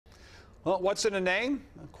Well, what's in a name?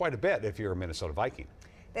 Quite a bit if you're a Minnesota Viking.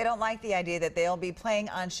 They don't like the idea that they'll be playing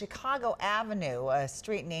on Chicago Avenue, a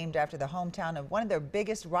street named after the hometown of one of their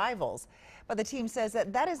biggest rivals. But the team says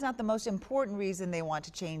that is not the most important reason they want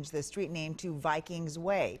to change the street name to Vikings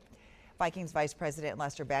Way. Vikings Vice President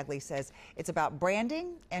Lester Bagley says it's about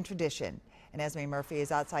branding and tradition. And Esme Murphy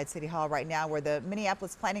is outside City Hall right now, where the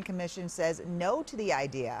Minneapolis Planning Commission says no to the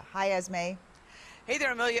idea. Hi, Esme. Hey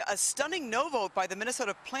there, Amelia. A stunning no vote by the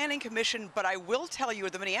Minnesota Planning Commission, but I will tell you,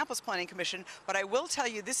 or the Minneapolis Planning Commission, but I will tell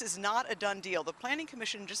you this is not a done deal. The Planning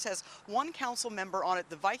Commission just has one council member on it.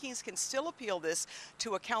 The Vikings can still appeal this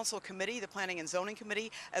to a council committee, the Planning and Zoning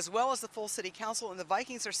Committee, as well as the full city council, and the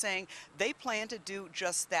Vikings are saying they plan to do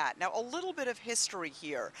just that. Now, a little bit of history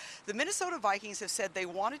here. The Minnesota Vikings have said they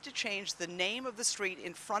wanted to change the name of the street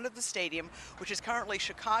in front of the stadium, which is currently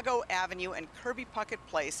Chicago Avenue and Kirby Puckett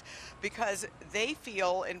Place, because they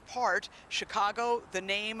feel, in part, Chicago, the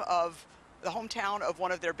name of the hometown of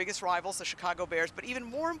one of their biggest rivals, the Chicago Bears. But even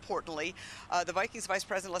more importantly, the Vikings Vice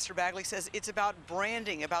President Lester Bagley says it's about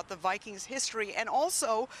branding, about the Vikings history. And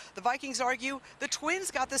also, the Vikings argue the Twins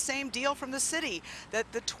got the same deal from the city,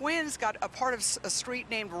 that the Twins got a part of a street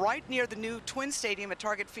named right near the new Twin Stadium at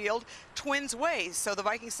Target Field, Twins Way. So the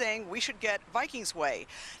Vikings saying we should get Vikings Way.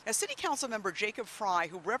 Now, City Council member Jacob Fry,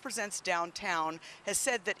 who represents downtown, has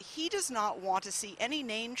said that he does not want to see any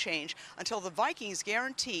name change until the Vikings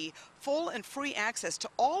guarantee full and free access to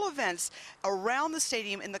all events around the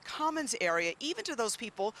stadium in the Commons area, even to those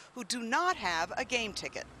people who do not have a game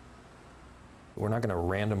ticket. We're not going to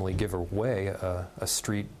randomly give away a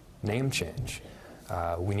street name change.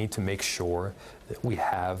 We need to make sure that we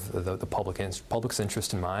have the public's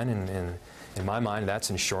interest in mind, and in my mind, that's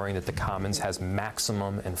ensuring that the Commons has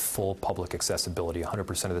maximum and full public accessibility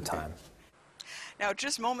 100% of the time. Now,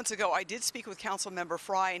 just moments ago, I did speak with Councilmember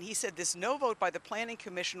Fry, and he said this no vote by the Planning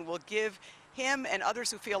Commission will give him and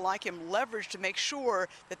others who feel like him leverage to make sure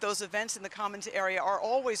that those events in the Commons area are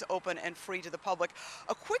always open and free to the public.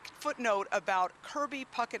 A quick footnote about Kirby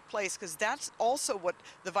Puckett Place, because that's also what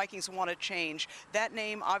the Vikings want to change. That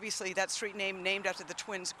name, obviously, that street name named after the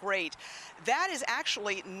Twins great. That is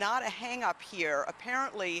actually not a hang-up here.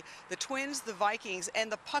 Apparently, the Twins, the Vikings,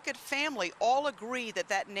 and the Puckett family all agree that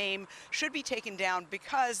that name should be taken down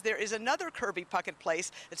because there is another Kirby Puckett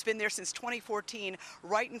Place that's been there since 2014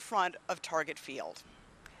 right in front of Target Field.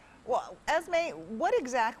 Well, Esme, what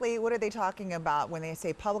are they talking about when they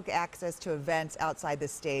say public access to events outside the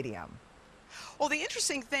stadium? Well, the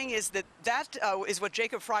interesting thing is that is what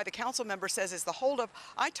Jacob Fry, the council member, says is the holdup.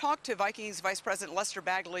 I talked to Vikings Vice President Lester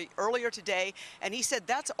Bagley earlier today, and he said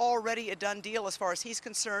that's already a done deal as far as he's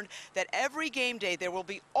concerned, that every game day there will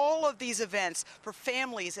be all of these events for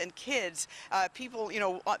families and kids. People,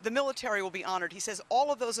 the military will be honored. He says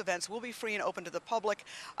all of those events will be free and open to the public,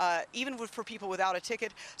 even for people without a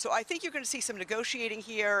ticket. So I think you're going to see some negotiating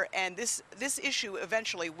here, and this issue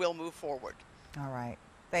eventually will move forward. All right.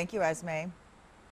 Thank you, Esme.